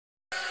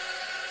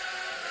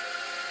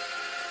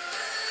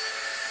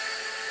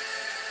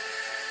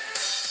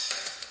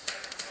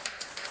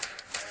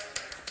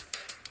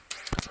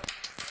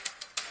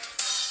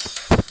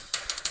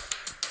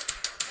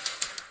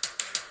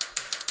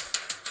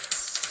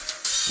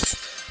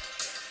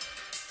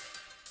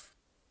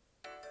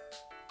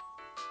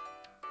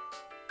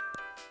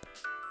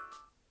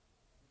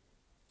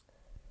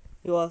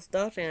You are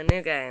starting a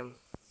new game.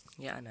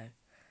 Yeah, I know.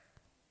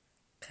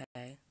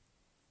 Okay.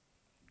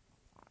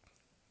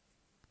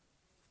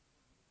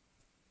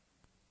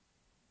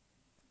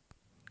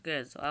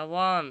 Good, so I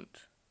want.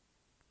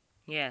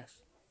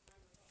 Yes.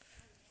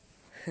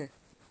 I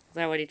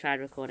already tried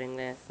recording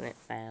this and it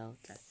failed.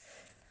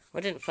 Well,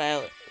 it didn't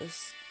fail, it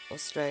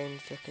was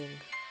strange looking.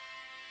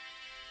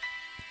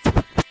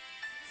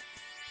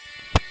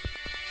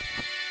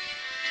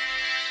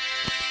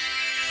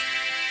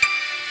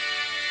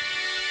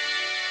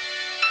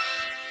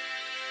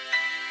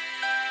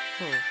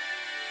 Hmm.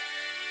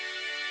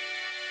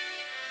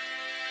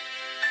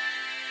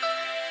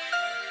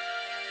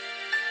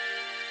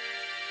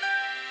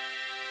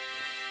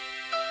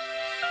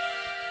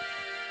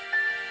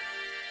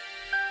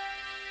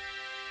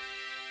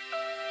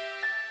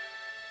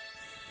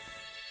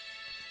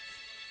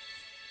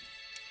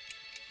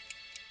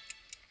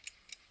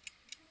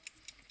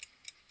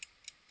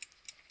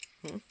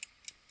 Hmm.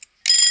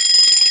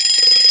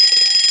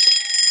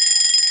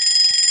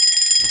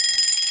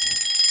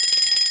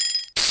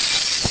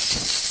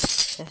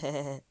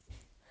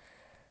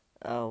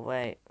 Oh,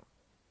 wait.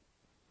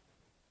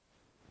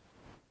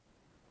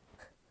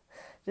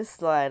 Just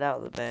slide out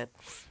of the bed.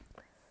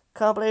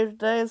 Can't believe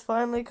today has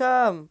finally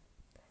come.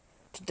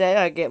 Today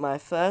I get my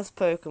first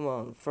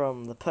Pokemon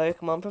from the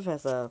Pokemon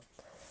Professor.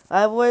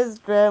 I've always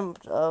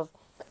dreamt of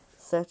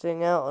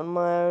setting out on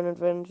my own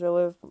adventure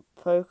with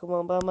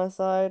Pokemon by my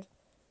side.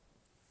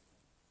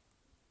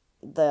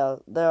 There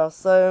are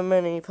so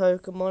many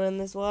Pokemon in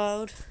this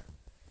world.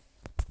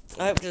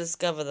 I hope to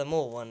discover them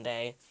all one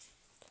day.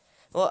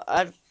 Well,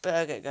 I'd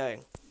better get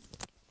going.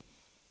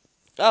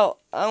 Oh,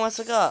 I almost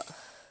forgot.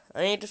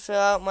 I need to fill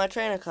out my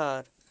trainer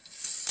card.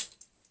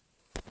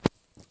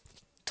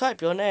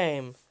 Type your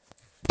name.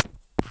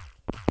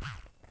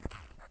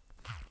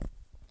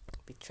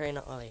 Be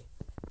Trainer Ollie.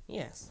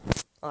 Yes,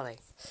 Ollie.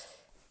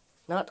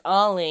 Not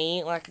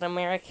Ollie, like an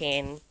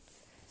American.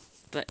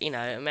 But, you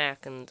know,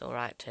 Americans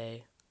alright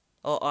too.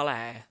 Or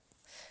Ollie.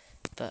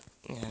 But,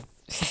 you know.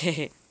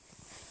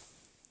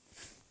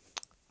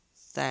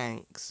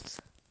 Thanks.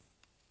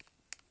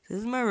 This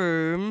is my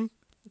room.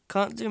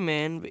 Can't zoom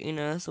in, but you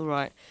know, that's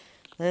alright.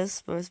 There's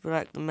supposed to be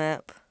like the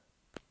map.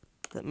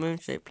 That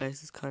moon-shaped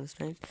place is kind of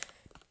strange.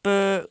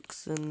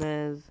 Books, and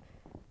there's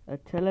a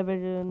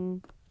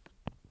television,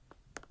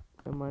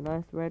 and my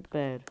nice red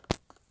bed.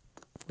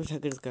 Wish I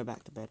could just go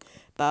back to bed.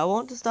 But I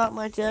want to start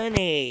my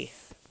journey.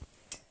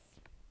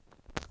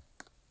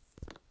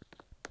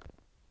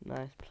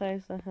 Nice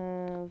place I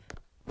have.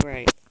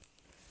 Great.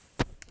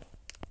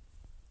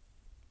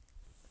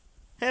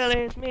 Hello,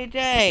 it's me,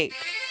 Jake.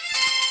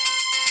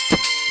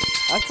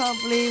 I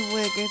can't believe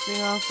we're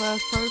getting our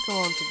first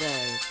Pokemon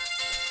today.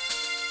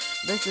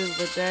 This is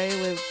the day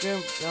we've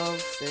dreamt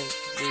of since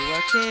we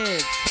were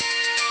kids.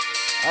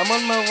 I'm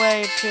on my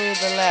way to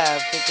the lab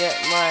to get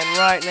mine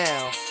right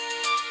now.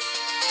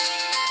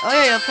 Oh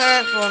yeah, your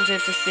parents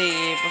wanted to see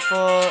you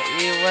before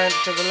you went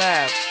to the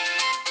lab.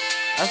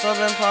 I saw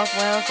them pass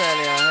my house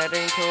earlier,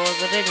 heading towards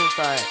the digging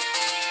site.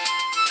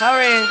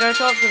 Hurry and go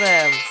talk to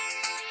them.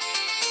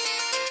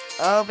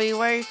 I'll be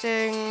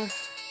waiting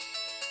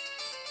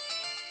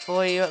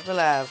for you at the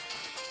lab.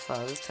 Sorry,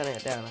 I was just turning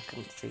it down, I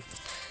couldn't see.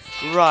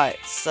 Right,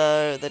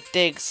 so the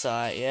dig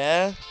site,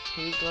 yeah?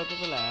 You go to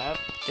the lab.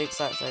 Dig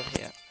site's over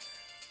here.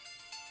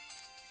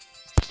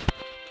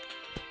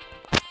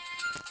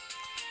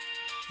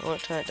 I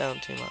won't turn it down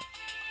too much.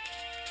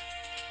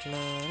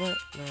 Na na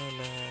na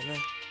na na.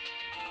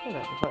 Oh,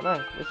 that's quite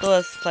nice. We saw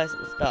this place at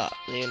the start,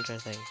 the intro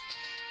thing.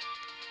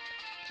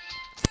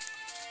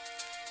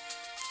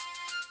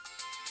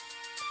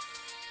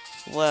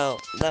 Well,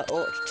 that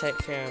ought to take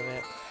care of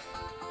it.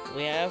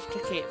 We have to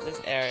keep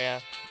this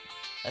area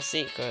a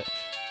secret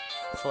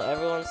for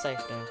everyone's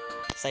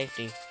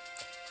safety.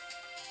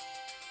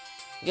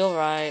 You're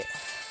right.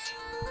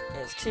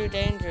 It's too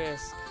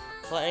dangerous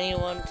for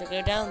anyone to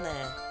go down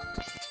there.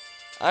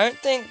 I don't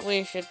think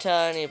we should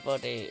tell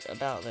anybody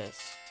about this.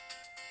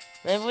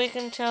 Maybe we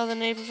can tell the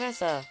new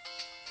professor.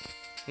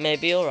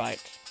 Maybe you're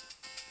right.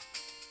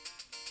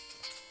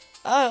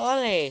 Oh,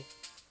 Ollie.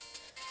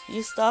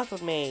 You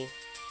startled me.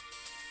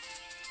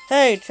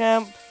 Hey,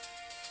 champ.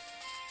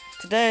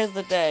 Today is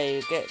the day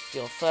you get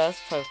your first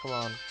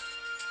Pokemon.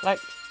 Like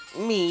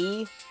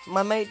me,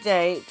 my mate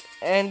Jake,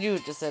 and you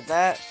just said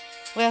that.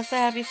 We are so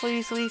happy for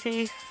you,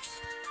 sweetie.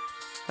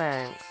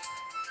 Thanks.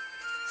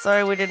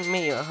 Sorry we didn't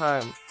meet you at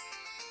home.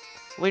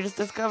 We just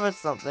discovered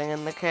something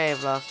in the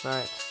cave last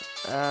night.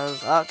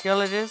 As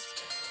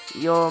archaeologists,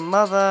 your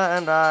mother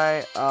and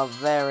I are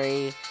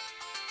very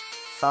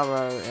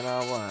thorough in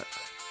our work.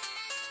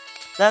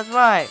 That's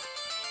right.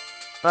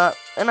 But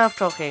enough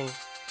talking.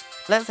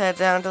 Let's head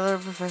down to the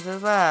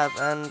professor's lab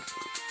and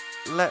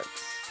let's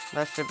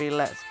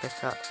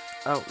pick up.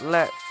 Oh,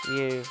 never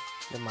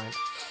mind.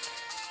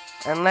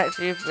 And let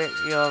you pick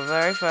your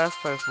very first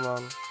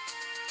Pokemon.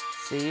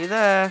 See you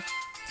there.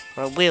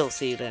 Well, we'll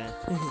see you there.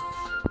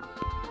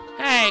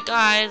 Hey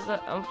guys,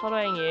 I'm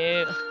following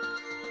you.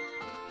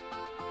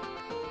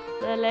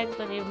 Their legs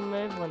don't even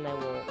move when they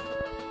walk.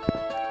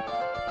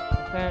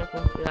 parents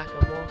must be like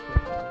immortal.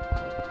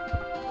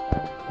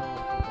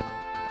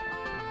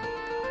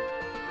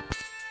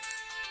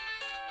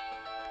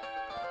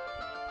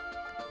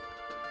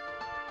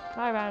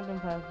 Hi, random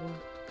person.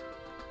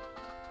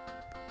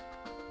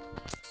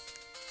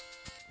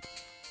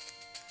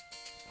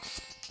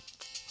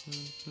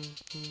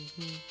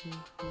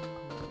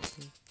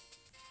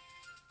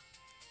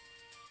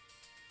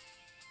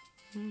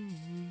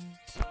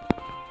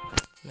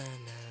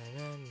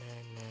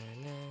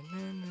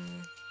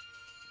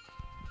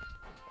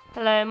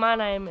 Hello, my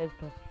name is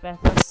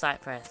Professor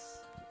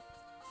Cypress.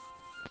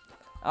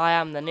 I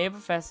am the new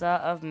professor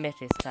of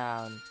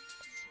Mittistown.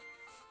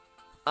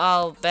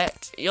 I'll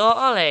bet you're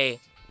Ollie.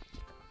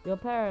 Your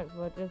parents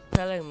were just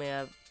telling me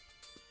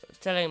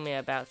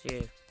about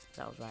you.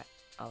 That was right.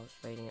 I was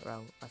reading it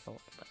wrong. I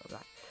thought that was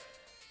right.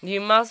 You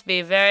must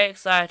be very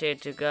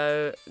excited to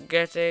be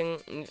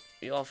getting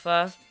your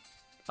first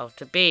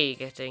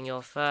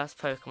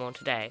Pokemon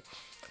today.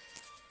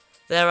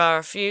 There are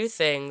a few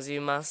things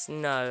you must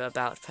know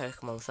about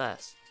Pokemon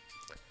first.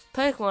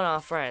 Pokemon are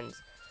friends,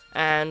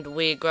 and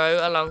we grow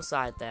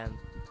alongside them.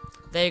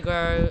 They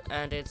grow,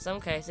 and in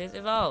some cases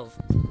evolve,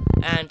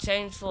 and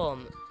change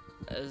form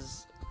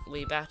as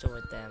we battle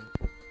with them.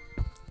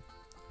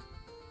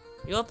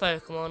 Your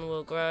Pokemon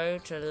will grow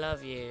to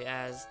love you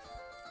as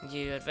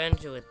you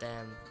adventure with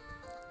them.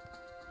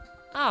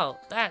 Oh,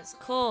 that's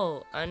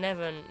cool. I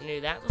never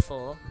knew that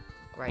before.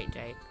 Great,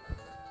 Jake.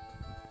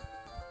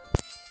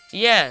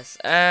 Yes,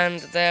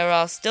 and there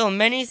are still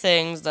many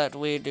things that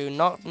we do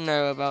not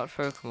know about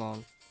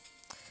Pokemon.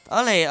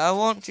 Ollie, I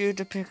want you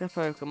to pick a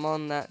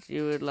Pokemon that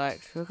you would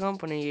like to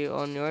accompany you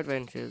on your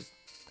adventures.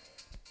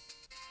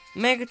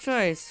 Make a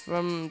choice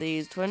from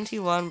these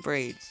 21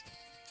 breeds.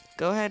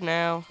 Go ahead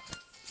now.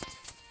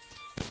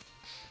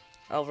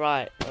 Oh,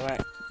 right.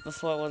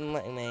 Before it wasn't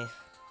letting me.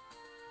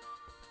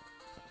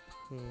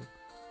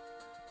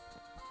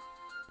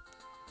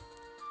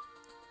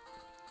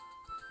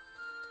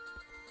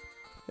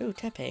 Ooh,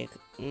 Tepig.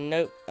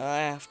 Nope, I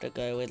have to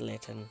go with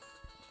Litten.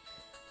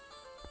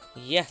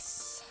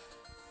 Yes.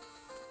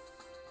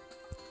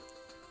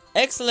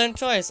 Excellent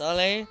choice,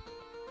 Ollie.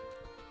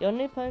 Your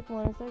new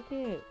Pokemon is so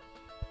cute.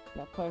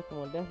 That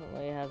Pokemon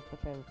definitely has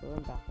potential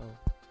in battle.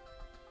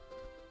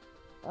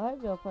 I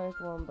hope your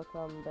Pokemon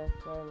become best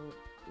friends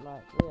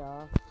like we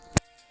are.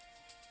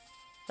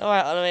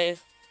 Alright, Ollie.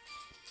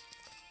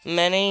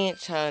 Many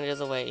challenges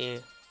await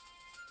you.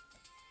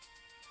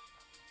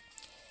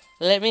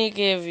 Let me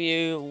give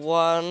you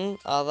one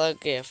other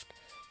gift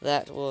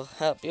that will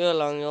help you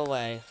along your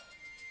way.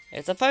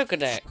 It's a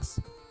Pokédex.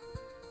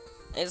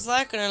 It's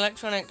like an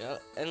electronic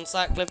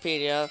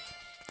encyclopedia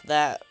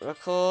that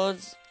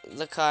records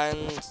the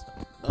kinds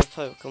of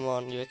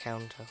Pokémon you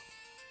encounter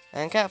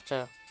and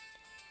capture.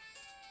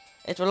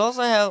 It will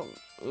also help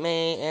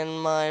me in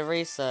my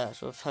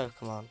research with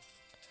Pokémon.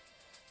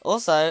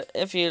 Also,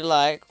 if you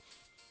like,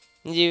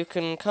 you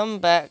can come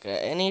back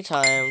at any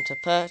time to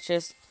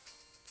purchase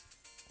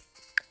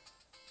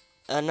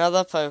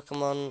another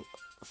Pokemon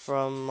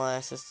from my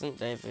assistant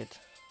David.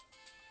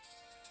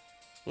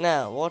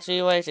 Now, what are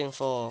you waiting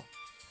for?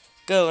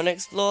 Go and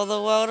explore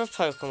the world of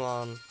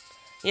Pokemon.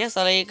 Yes,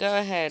 Ollie, go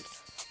ahead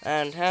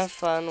and have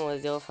fun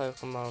with your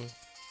Pokemon.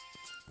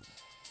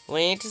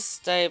 We need to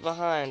stay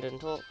behind and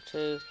talk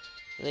to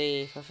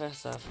the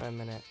professor for a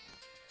minute.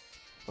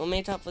 We'll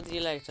meet up with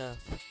you later.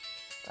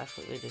 I'll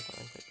quickly do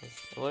something quickly.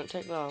 It won't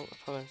take long, I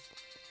promise.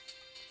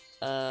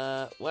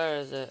 Where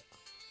is it?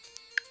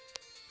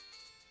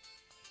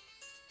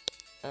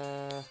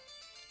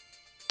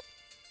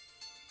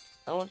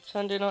 I want to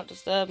turn Do Not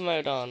Disturb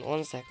mode on.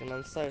 1 second,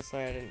 I'm so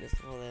sorry I didn't do this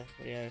before the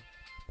video.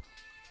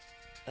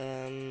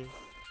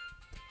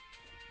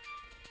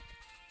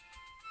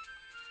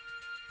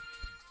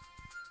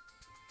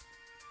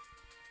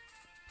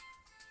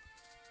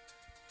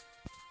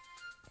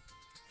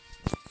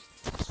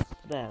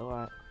 There,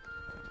 right.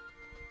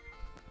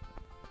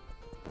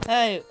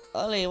 Hey,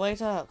 Ollie,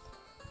 wait up.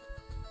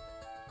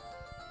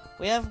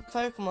 We have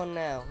Pokemon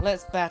now.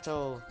 Let's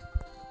battle.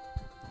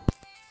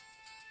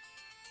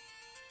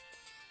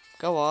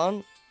 Go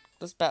on.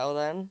 Let's battle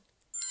then.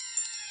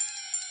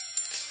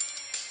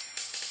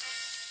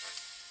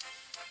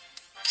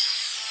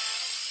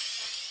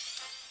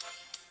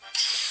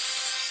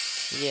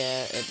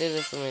 Yeah, it did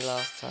this for me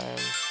last time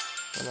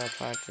when I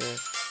tried to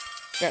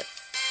go.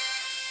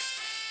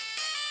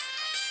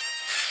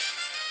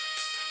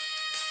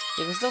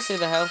 You can still see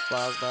the health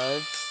bars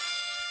though.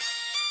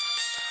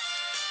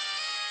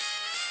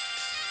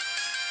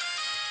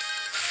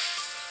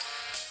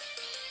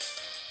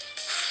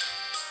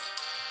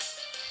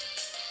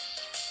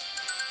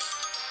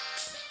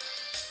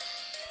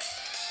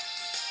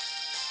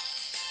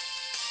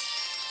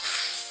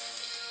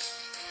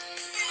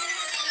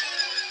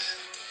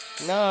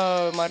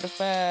 No, my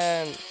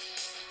defense.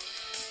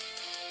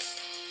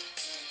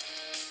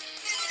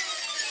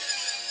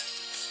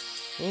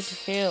 I need to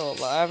heal,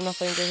 but I have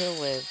nothing to heal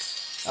with.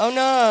 Oh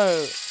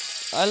no!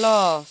 I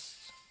lost.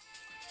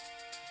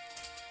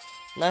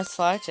 Nice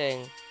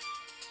fighting.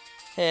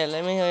 Here,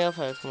 let me heal your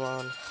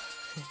Pokemon.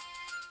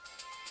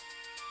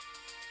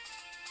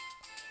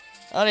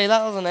 Ollie,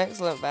 that was an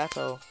excellent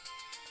battle.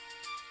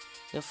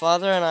 Your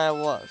father and I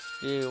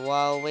watched you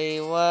while we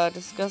were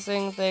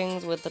discussing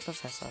things with the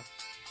professor.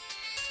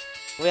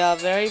 We are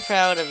very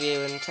proud of you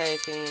in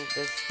taking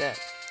this step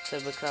to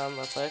become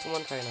a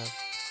Pokemon trainer.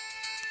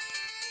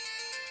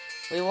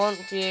 We want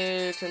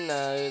you to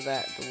know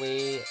that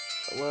we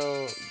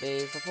will be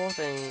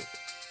supporting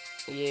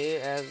you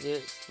as you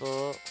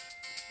explore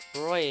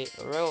Roria.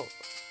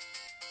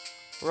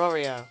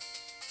 Roria,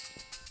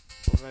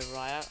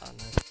 I don't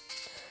know.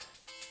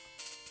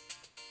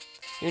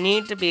 You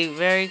need to be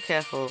very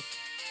careful,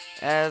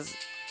 as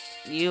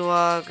you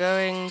are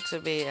going to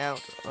be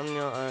out on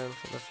your own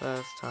for the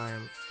first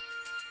time.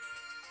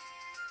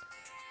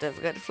 Don't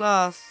forget to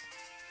floss.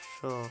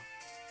 Sure.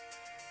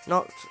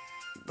 Not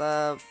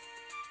the,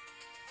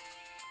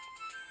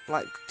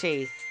 like,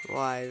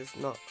 teeth-wise,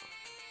 not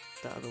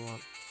the other one.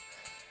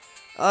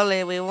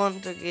 Ollie, we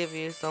want to give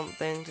you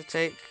something to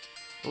take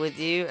with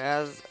you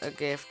as a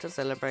gift to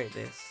celebrate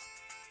this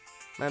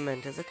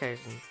momentous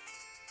occasion.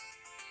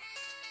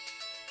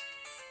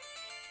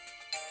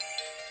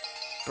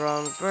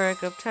 Bronze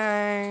brick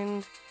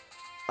obtained.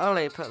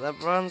 Ollie, put the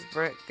bronze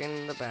brick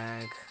in the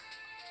bag.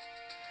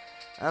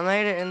 I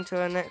made it into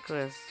a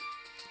necklace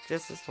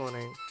just this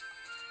morning.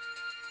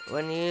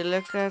 When you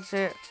look at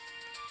it,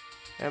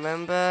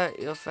 remember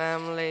your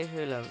family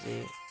who loves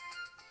you.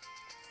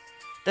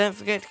 Don't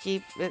forget to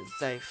keep it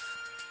safe.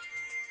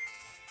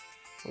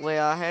 We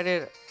are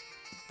headed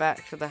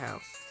back to the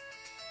house.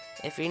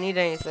 If you need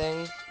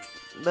anything,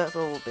 that's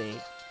all will be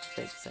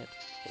fixed,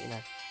 you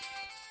know.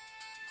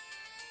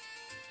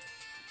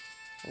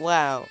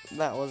 Wow,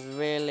 that was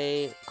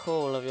really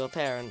cool of your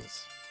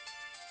parents.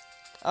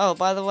 Oh,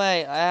 by the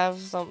way, I have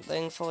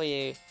something for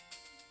you.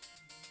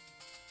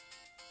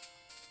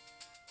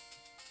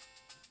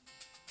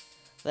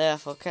 They are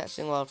for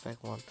catching wild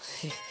Pokemon.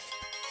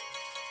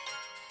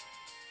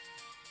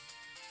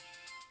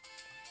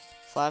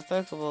 5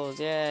 Pokeballs,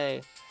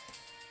 yay.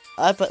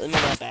 I put them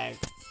in my bag.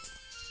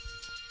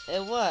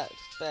 It works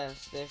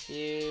best if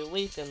you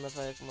weaken the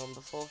Pokemon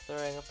before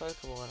throwing a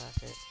Pokeball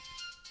at it.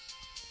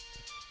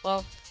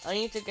 Well, I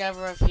need to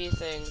gather a few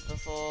things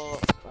before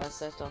I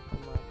set off on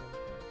my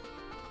adventure.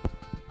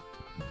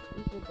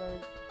 You should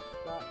go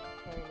start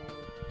training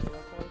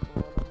your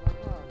Pokemon on my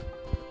farm.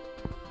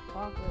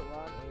 Part of it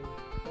one is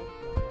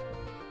Pokemon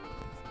training.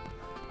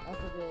 That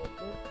will be a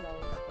good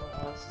place for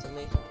us to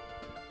meet up.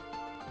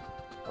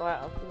 Alright,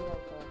 I'll see you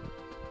later.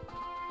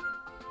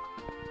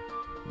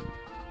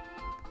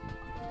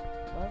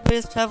 Why don't we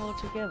just travel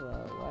together?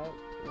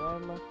 Why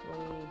must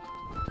we...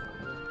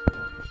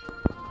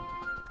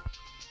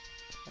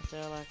 I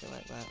feel like it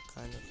like that,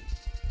 kind of.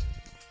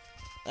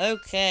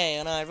 Okay,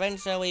 on our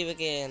adventure we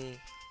begin.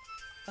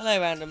 Hello,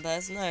 random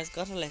person. No, it's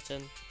got a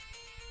Litten.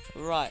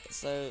 Right,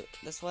 so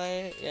this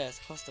way? Yes,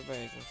 cross the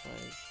bridge, I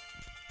suppose.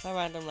 Hi,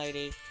 random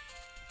lady.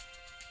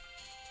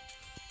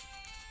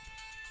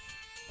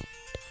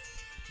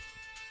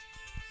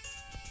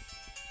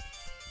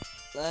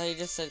 He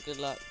just said good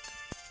luck.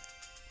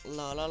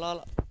 La la la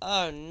la.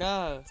 Oh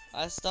no,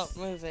 I stopped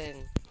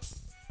moving.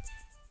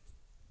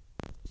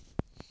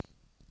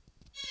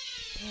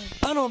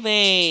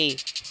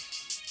 Bunnelby!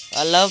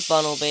 I love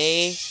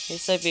Bunnelby.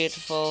 He's so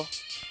beautiful.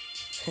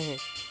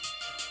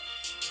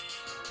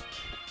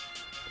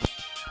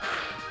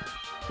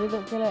 Please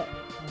don't kill it.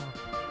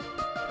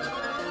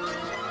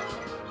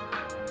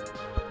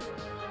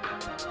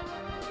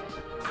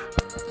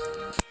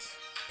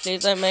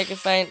 Please don't make it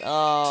faint.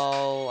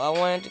 Oh, I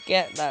wanted to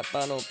get that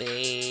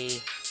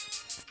Bunnelby.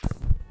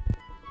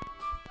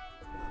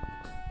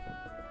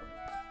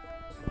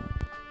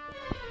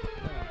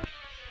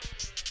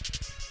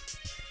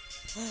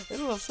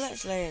 Ooh, a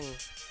fletchling!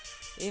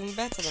 Even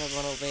better than a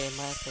Bunnelby in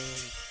my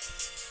opinion.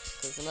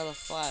 Because it's another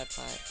fire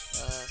type,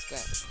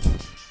 scratch.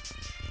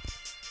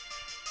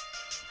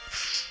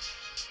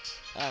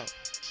 Oh.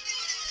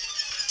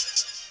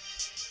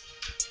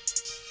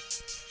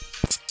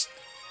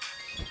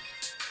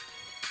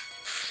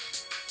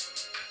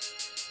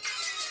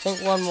 I think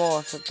one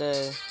more should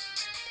do.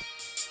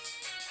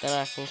 Then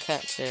I can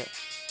catch it.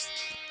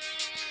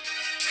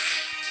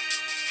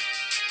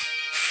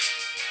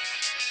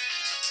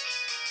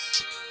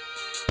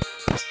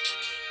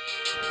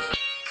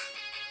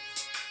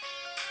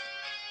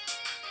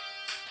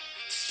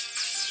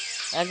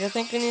 I just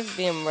think it needs to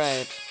be in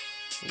red.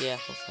 Yeah,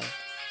 okay.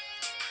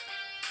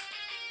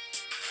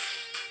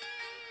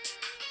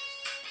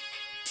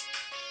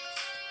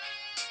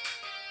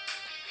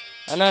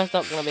 I know it's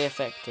not going to be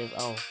effective.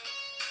 Oh.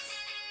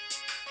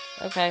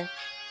 Okay.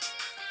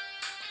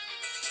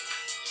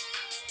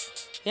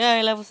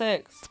 Yay, level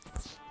 6.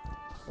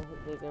 Let's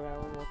dig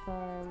around one more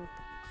time.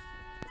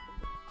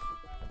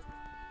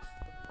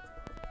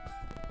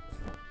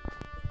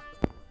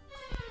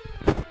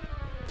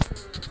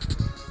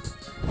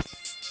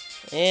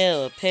 Ew,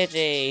 a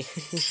Pidgey.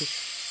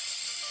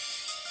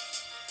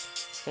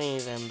 I'm gonna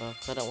use Ember,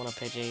 because I don't want a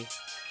Pidgey.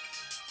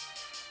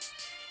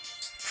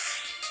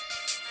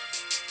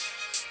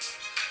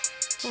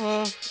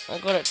 Well, I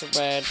got it to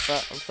red,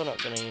 but I'm still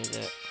not gonna use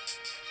it.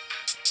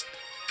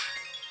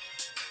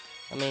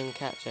 I mean,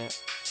 catch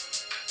it.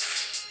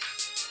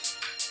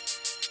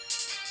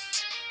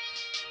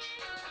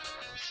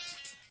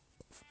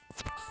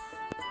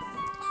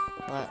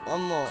 Right,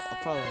 one more, I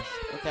promise.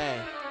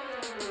 Okay.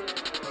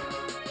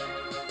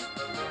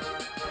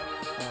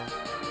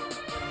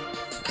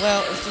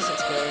 Well, it's just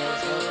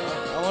experience.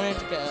 I wanted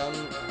to get a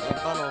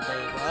funnel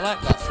baby. I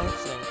like that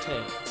fenceling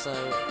too. So,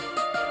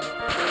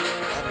 I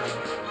don't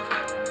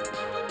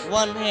know.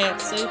 One hit,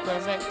 super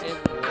effective.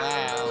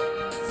 Wow.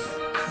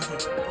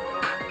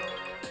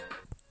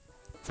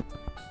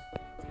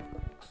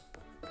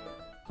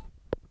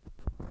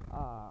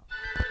 Ah.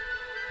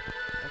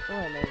 I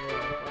thought I made it.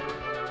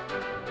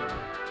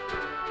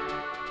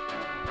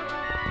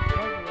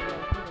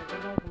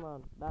 Pokemon.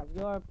 That's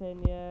your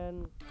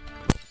opinion.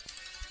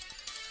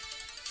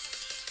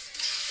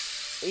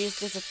 He's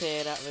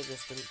disappeared out of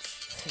existence.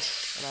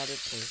 And I did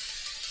too.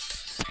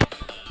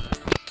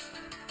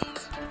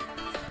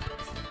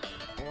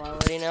 Well, I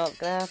already know what's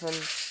gonna happen.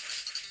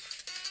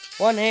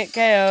 One hit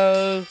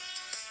KO.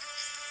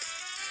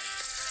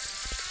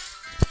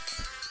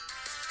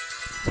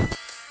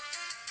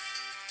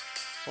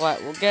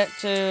 Right, we'll get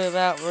to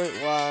about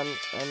Route 1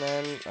 and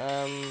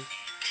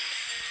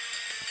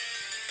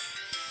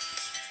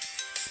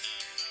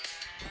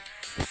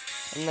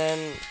then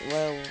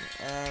we'll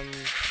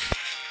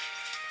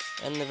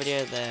end the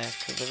video there,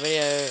 because the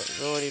video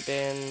has already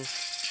been,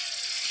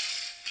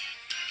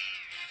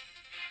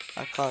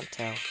 I can't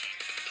tell.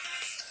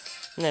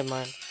 Never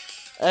mind.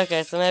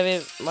 Okay, so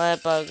maybe my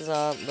bugs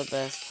aren't the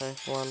best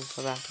one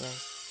for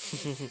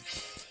battling.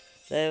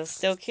 They're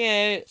still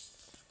cute.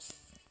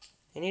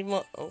 You need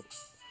more. Oh.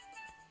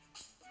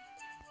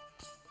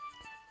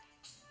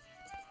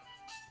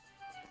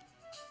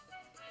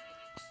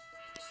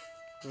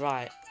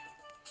 Right.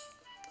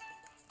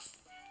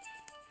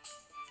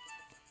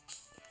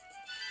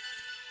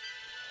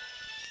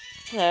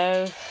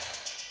 Hello.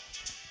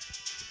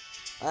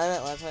 I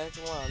met my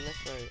Pokemon on this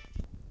route.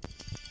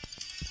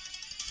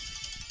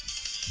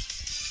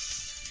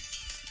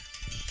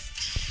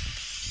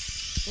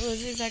 Oh,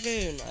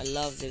 Zigzagoon. I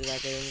love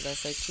Zigzagoons, they're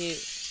so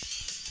cute.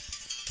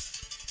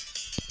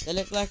 They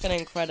look like an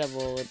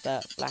Incredible with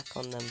that black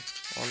on them,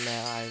 on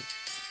their eyes.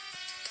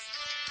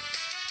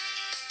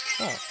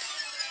 Oh.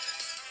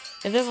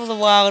 If this was a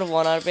wild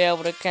one, I'd be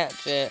able to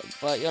catch it,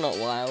 but you're not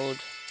wild.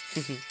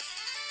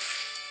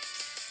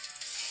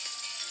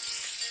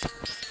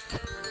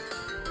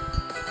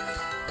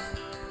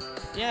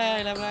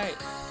 Yay, level 8.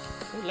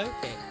 Ooh, low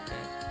kick.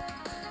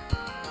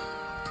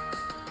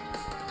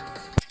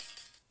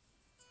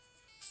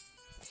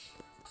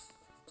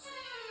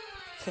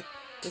 Okay.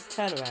 Just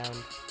turn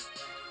around.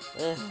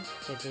 Ugh,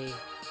 Pidgey.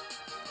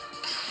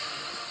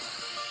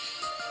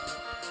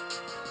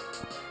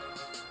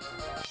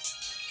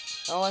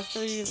 Oh, I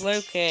still use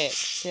low kick.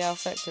 See how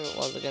effective it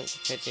was against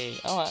the Pidgey.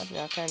 Oh, actually,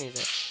 I can use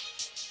it.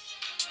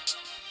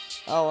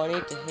 Oh, I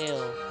need to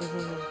heal.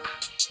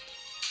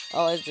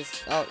 Oh, it's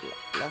just. Oh,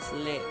 that's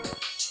lit.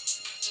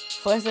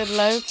 But I said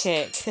low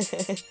kick.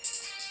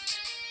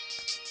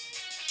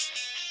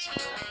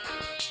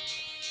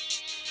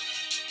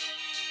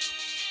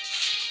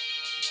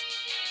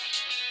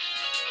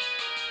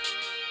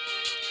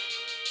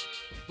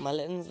 My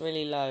Litten's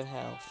really low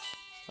health.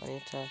 I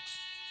need to.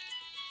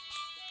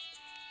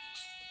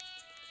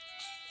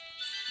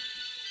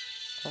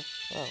 Huh?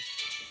 Oh.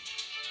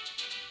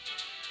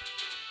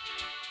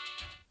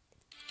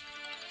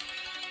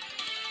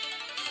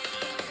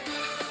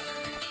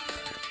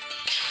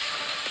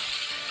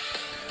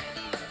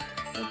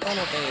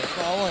 Funnel baby,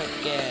 so I won't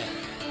get.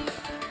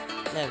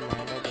 Never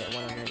mind, I'll get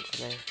one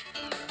eventually.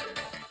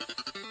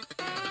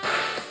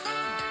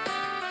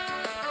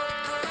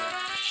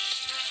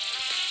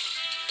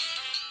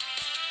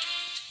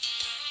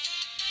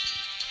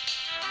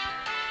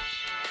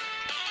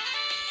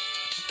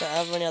 Don't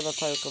have any other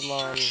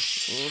Pokemon.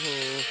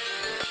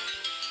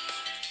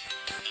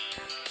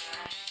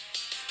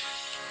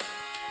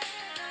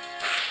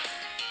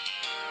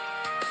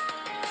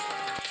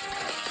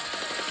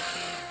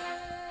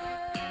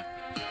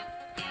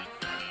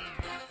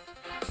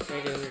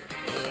 They didn't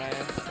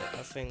rest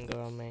a finger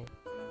on me.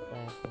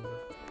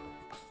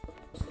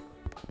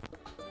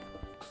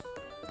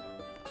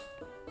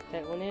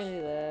 Okay, we're nearly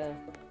there.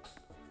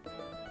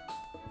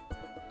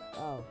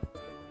 Oh.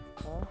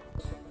 Huh?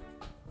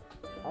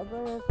 I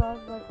got here as fast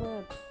as I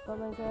could.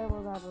 Something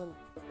terrible happened.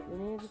 You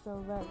need to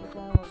come back to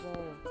town with me.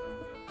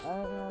 I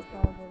don't have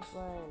time to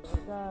explain.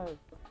 Let's go.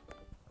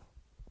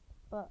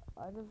 But I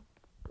just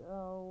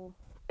go.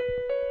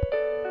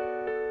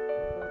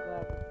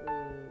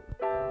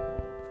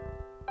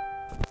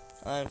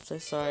 I'm so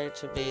sorry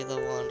to be the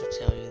one to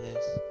tell you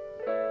this,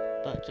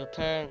 but your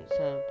parents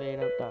have been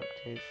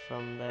abducted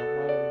from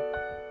their home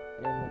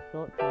in the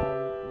short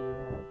time you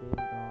have been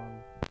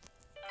gone.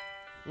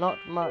 Not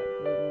much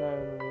is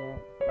known yet,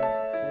 but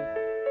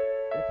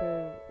it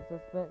is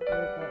suspected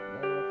that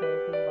they were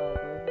taken by a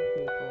group of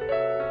people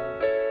named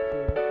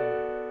Team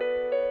Eclipse.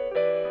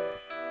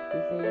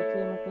 You see,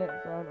 Team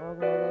Eclipse are an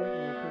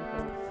organization of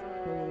people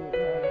who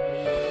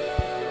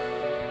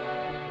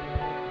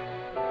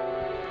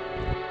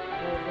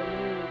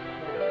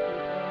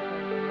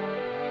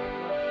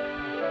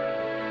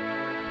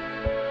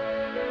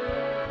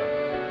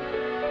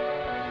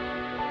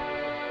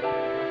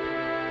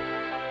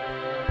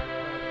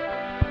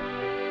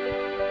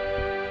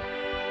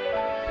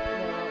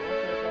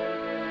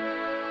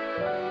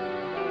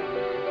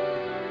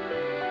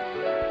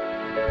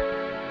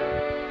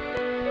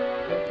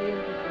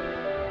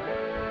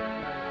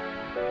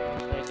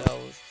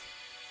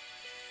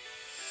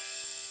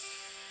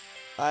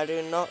I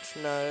do not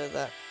know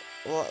that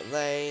what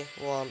they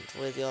want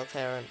with your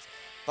parents,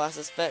 but I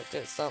suspect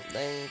it's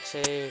something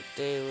to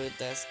do with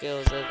their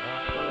skills with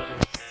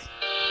athletics.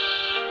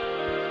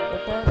 The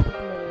parents are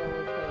familiar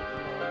with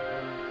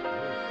Pokemon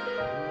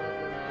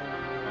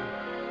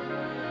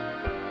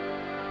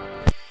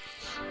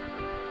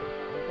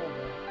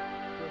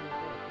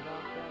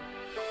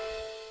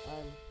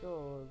I'm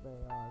sure they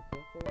are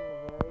getting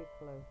very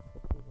close to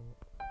feeling it.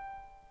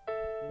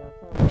 Now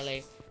tell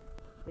me,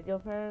 did your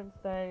parents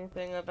say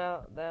anything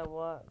about their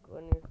work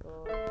when you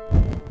saw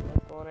them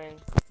this morning?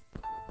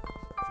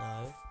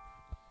 No.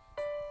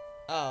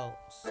 Oh,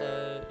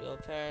 so your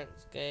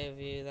parents gave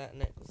you that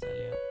necklace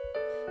earlier?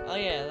 Oh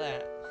yeah,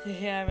 that.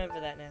 Yeah, I remember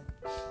that now.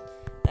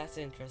 That's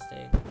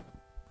interesting.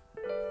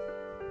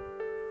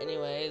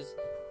 Anyways,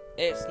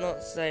 it's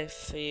not safe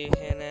for you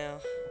here now.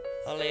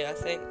 Ollie, I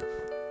think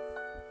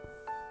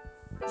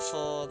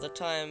for the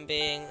time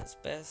being it's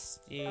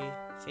best for you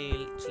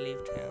to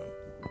leave town.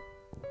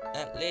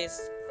 At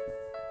least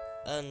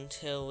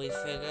until we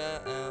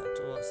figure out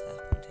what's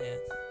happened here.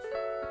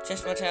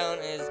 Cheshire Town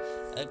is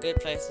a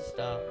good place to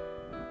start.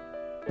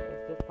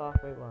 It's just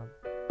past Route 1.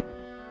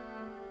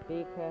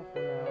 Be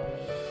careful now.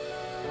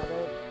 I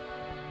don't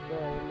go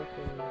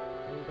looking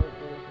and don't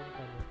do anything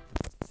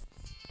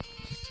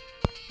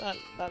funny.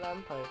 That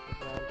lamppost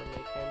just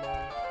randomly came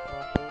on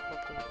whilst we were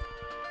talking.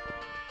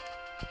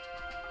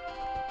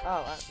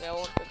 Oh, actually I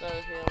want to go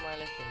heal my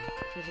listen.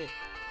 Okay,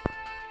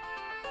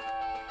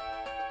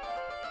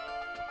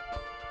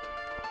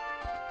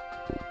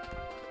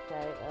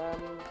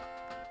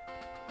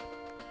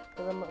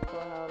 because I'm not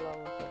sure how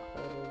long this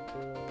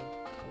episode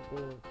has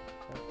been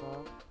so far.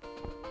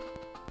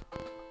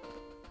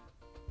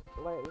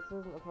 Wait, this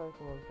isn't a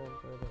Pokemon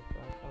Center, is it? So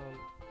I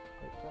can't...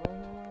 Wait, can I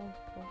hear my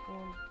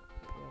Pokemon?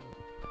 Yeah.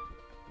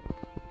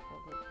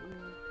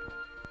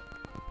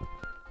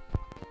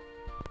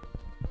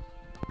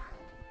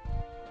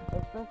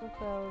 It special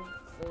sells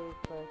these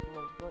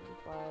Pokemon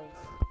 25...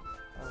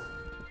 Oh.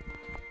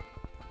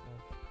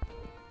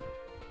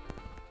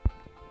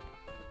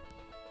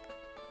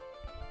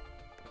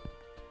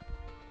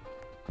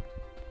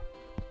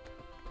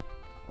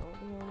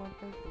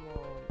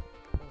 Pokemon.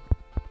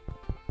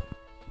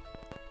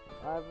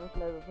 I've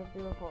written over 50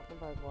 reports on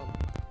Pokemon.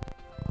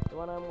 The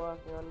one I'm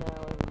working on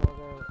now is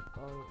Mega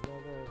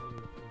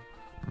Evolution.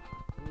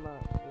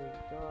 Much is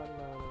gone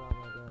known about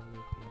Mega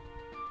Evolution.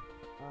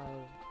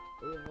 I've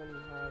even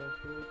had a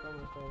few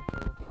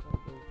conversations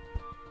with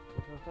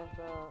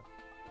Professor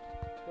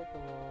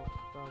Sycamore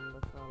from the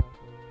Scarlet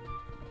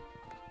Evolution.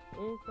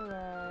 Easter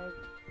egg!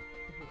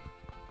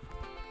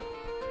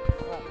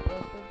 Right,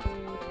 there should be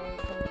a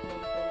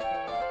Pokemon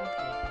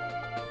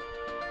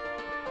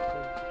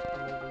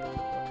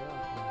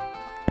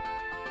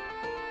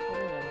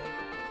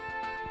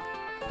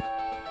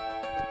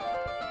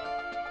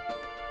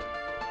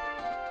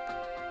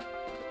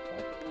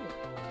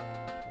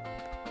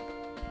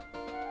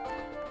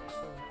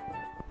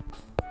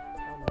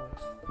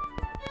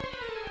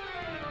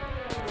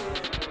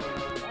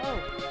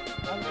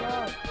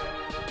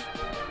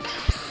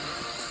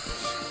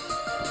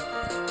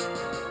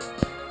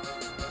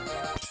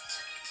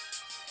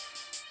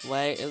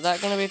Wait, is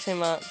that gonna be too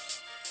much?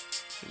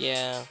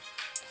 Yeah.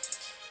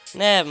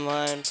 Never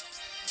mind.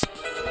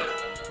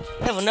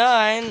 Level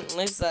 9! At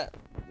least that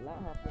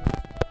happened.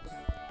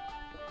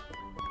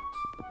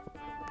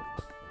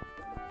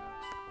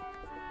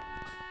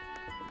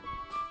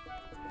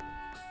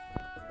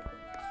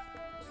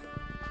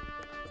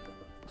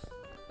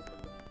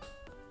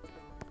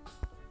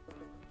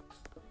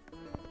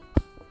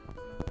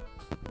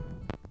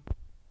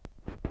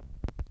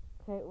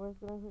 Okay, we're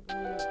just gonna quickly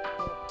get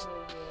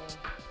through here.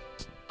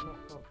 Not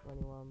talk to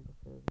anyone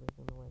because we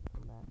can always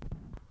come back.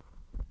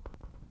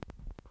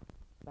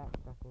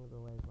 Backtracking is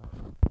always like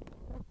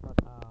Cheshire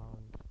Town.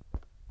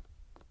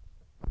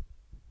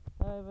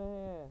 Over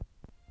here.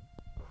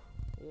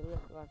 You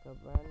look like a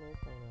brand new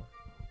trainer.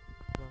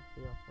 Must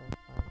be your first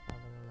time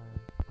traveling alone.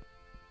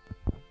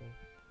 I see.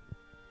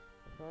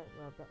 Okay,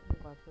 we're abducted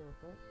by Single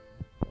Flip.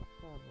 That's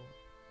terrible.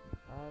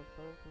 I have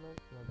some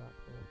information about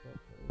Single Flip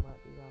that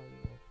might be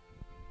valuable.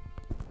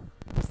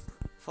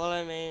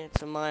 Follow me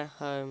to my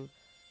home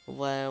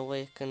where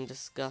we can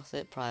discuss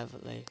it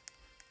privately.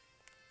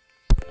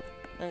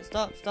 No,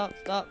 stop.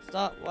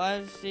 Why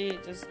is she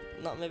just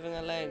not moving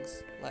her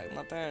legs like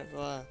my parents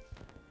were?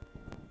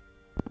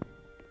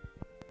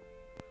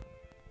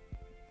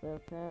 So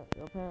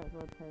your parents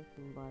were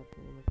taken by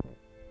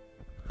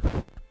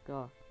Pneumatic.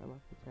 Gosh, that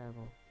must be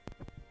terrible.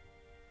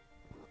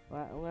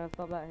 Right, I'm gonna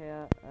stop that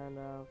here and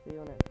I'll see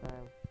you next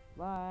time.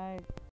 Bye!